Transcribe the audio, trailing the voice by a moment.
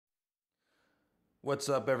What's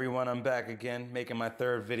up everyone, I'm back again making my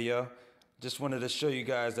third video. Just wanted to show you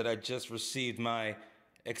guys that I just received my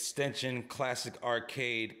Xtension Classic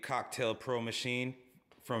Arcade Cocktail Pro machine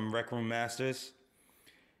from Recroommasters.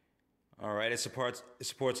 Alright, it supports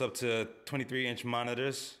up to 23-inch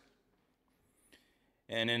monitors.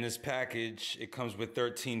 And in this package it comes with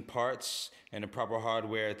 13 parts and the proper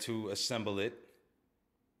hardware to assemble it.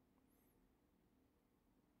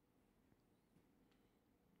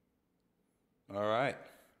 Alright,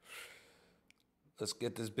 let's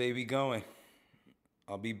get this baby going.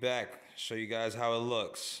 I'll be back, show you guys how it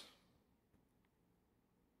looks.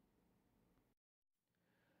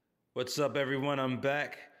 What's up everyone, I'm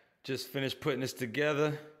back. Just finished putting this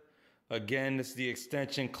together. Again, this is the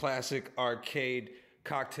Xtension Classic Arcade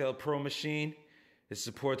Cocktail Pro machine. It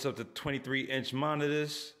supports up to 23-inch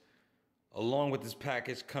monitors. Along with this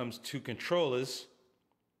package comes 2 controllers,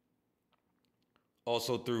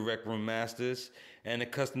 also through Recroommasters, and the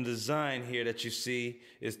custom design here that you see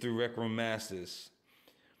is through Recroommasters.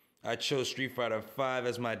 I chose Street Fighter V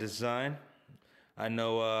as my design. I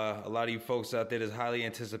know a lot of you folks out there that's highly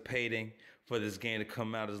anticipating for this game to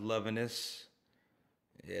come out is loving this.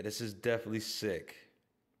 Yeah, this is definitely sick.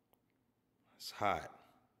 It's hot.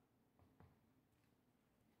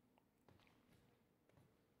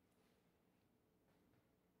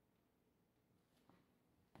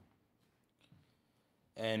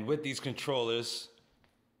 And with these controllers,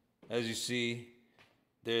 as you see,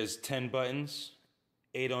 there's 10 buttons,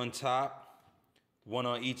 8 on top, 1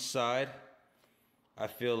 on each side. I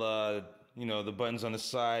feel, the buttons on the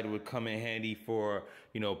side would come in handy for,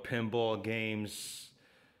 pinball games,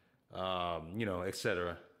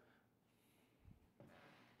 etc.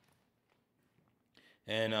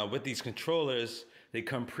 And with these controllers, they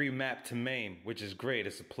come pre-mapped to MAME, which is great.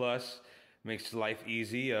 It's a plus, makes life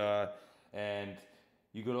easy, and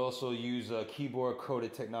you could also use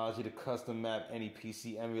keyboard-coded technology to custom map any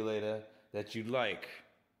PC emulator that you'd like.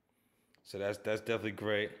 So that's definitely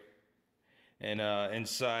great. And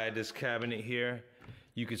inside this cabinet here,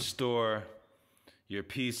 you could store your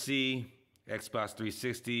PC, Xbox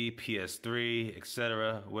 360, PS3,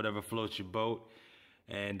 etc., whatever floats your boat.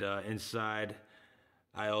 And inside,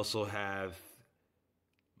 I also have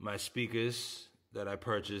my speakers that I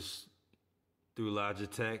purchased through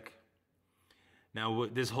Logitech. Now,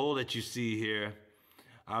 with this hole that you see here,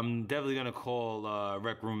 I'm definitely gonna call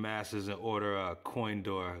Recroommasters and order a coin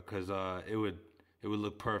door because it would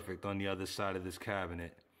look perfect on the other side of this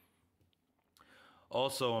cabinet.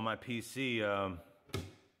 Also on my PC,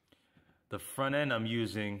 the front end I'm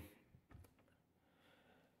using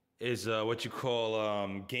is what you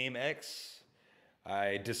call Game X.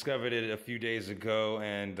 I discovered it a few days ago,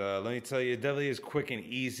 and let me tell you, it definitely is quick and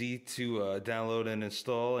easy to download and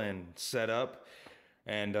install and set up.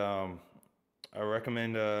 And I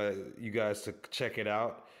recommend you guys to check it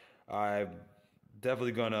out. I'm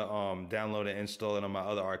definitely gonna download and install it on my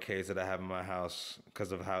other arcades that I have in my house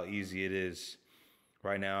because of how easy it is.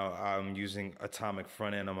 Right now, I'm using Atomic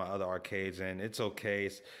front end on my other arcades, and it's okay.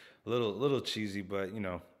 It's a little cheesy, but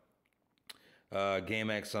Game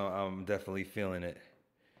X, I'm definitely feeling it.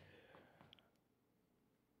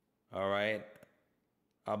 All right,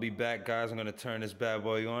 I'll be back, guys. I'm gonna turn this bad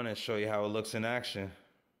boy on and show you how it looks in action.